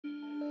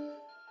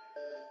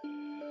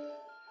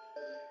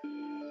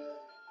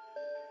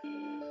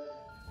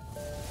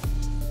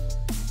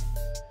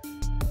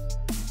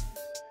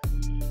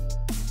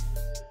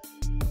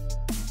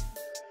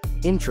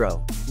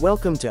Intro.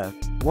 Welcome to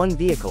One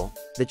Vehicle,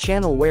 the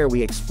channel where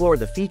we explore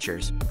the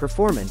features,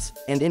 performance,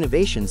 and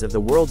innovations of the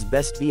world's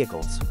best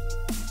vehicles.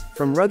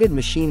 From rugged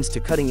machines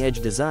to cutting-edge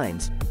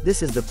designs,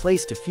 this is the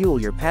place to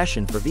fuel your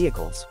passion for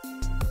vehicles.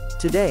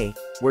 Today,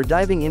 we're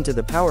diving into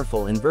the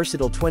powerful and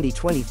versatile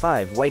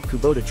 2025 white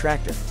Kubota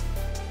tractor.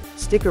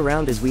 Stick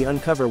around as we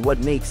uncover what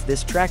makes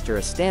this tractor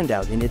a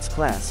standout in its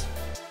class.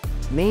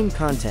 Main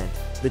content.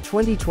 The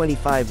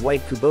 2025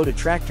 white Kubota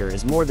tractor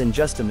is more than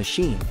just a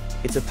machine.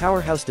 It's a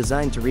powerhouse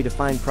designed to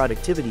redefine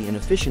productivity and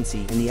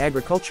efficiency in the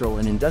agricultural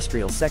and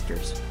industrial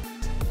sectors.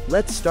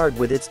 Let's start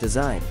with its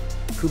design.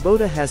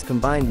 Kubota has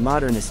combined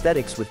modern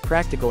aesthetics with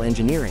practical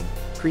engineering,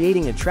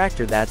 creating a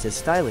tractor that's as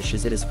stylish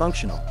as it is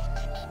functional.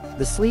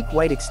 The sleek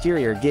white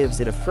exterior gives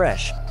it a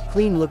fresh,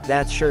 clean look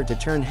that's sure to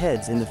turn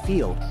heads in the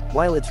field,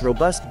 while its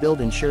robust build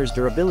ensures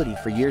durability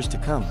for years to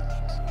come.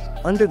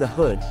 Under the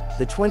hood,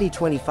 the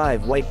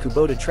 2025 white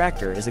Kubota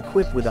tractor is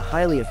equipped with a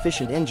highly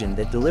efficient engine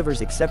that delivers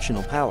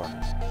exceptional power.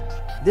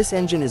 This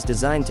engine is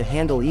designed to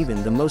handle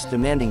even the most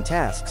demanding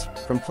tasks,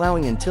 from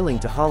plowing and tilling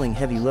to hauling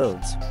heavy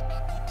loads.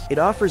 It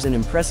offers an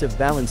impressive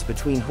balance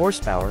between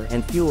horsepower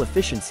and fuel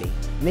efficiency,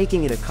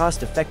 making it a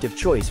cost-effective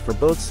choice for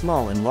both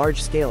small and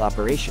large-scale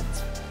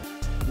operations.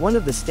 One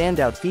of the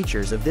standout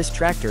features of this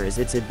tractor is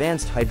its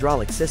advanced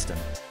hydraulic system.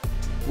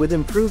 With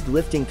improved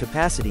lifting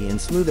capacity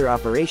and smoother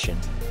operation,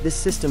 this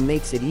system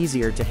makes it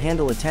easier to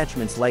handle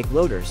attachments like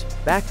loaders,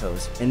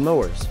 backhoes, and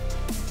mowers.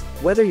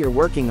 Whether you're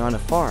working on a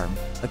farm,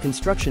 a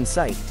construction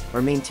site,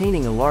 or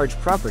maintaining a large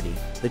property,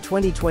 the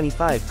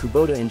 2025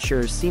 Kubota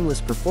ensures seamless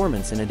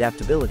performance and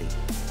adaptability.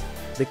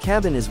 The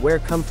cabin is where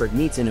comfort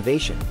meets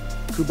innovation.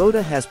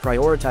 Kubota has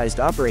prioritized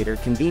operator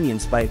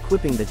convenience by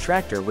equipping the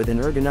tractor with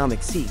an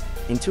ergonomic seat,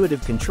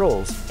 intuitive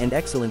controls, and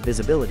excellent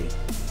visibility.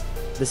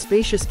 The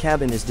spacious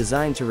cabin is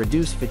designed to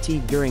reduce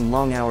fatigue during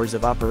long hours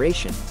of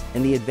operation,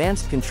 and the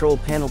advanced control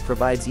panel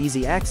provides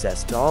easy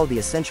access to all the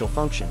essential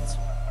functions.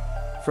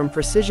 From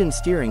precision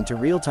steering to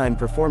real-time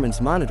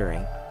performance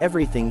monitoring,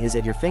 everything is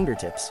at your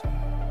fingertips.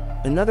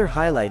 Another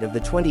highlight of the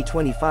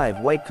 2025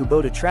 white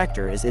Kubota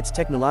tractor is its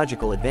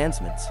technological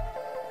advancements.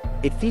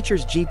 It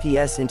features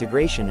GPS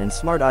integration and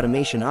smart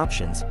automation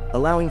options,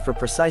 allowing for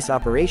precise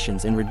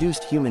operations and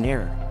reduced human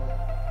error.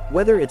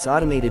 Whether it's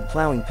automated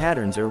plowing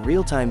patterns or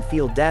real-time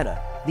field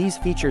data, these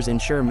features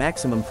ensure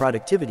maximum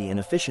productivity and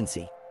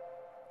efficiency.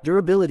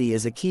 Durability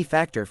is a key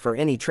factor for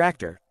any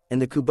tractor,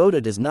 and the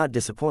Kubota does not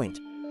disappoint.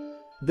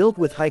 Built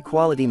with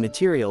high-quality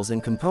materials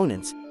and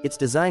components, it's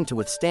designed to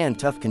withstand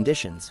tough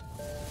conditions.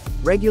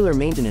 Regular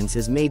maintenance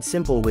is made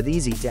simple with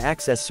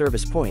easy-to-access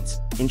service points,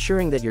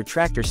 ensuring that your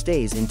tractor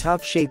stays in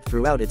top shape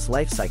throughout its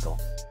life cycle.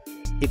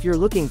 If you're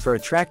looking for a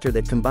tractor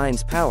that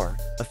combines power,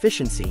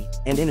 efficiency,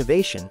 and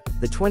innovation,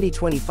 the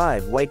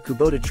 2025 white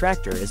Kubota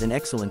tractor is an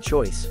excellent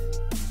choice.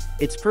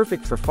 It's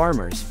perfect for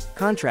farmers,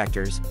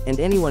 contractors, and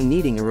anyone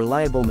needing a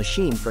reliable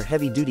machine for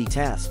heavy-duty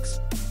tasks.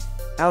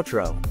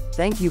 Outro.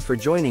 Thank you for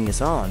joining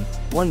us on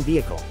One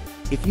Vehicle.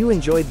 If you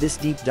enjoyed this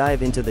deep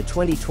dive into the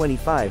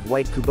 2025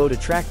 white Kubota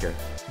tractor,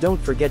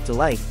 don't forget to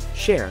like,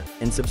 share,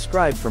 and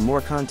subscribe for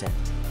more content.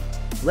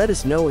 Let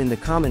us know in the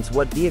comments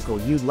what vehicle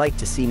you'd like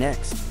to see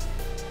next.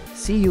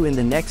 See you in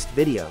the next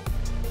video.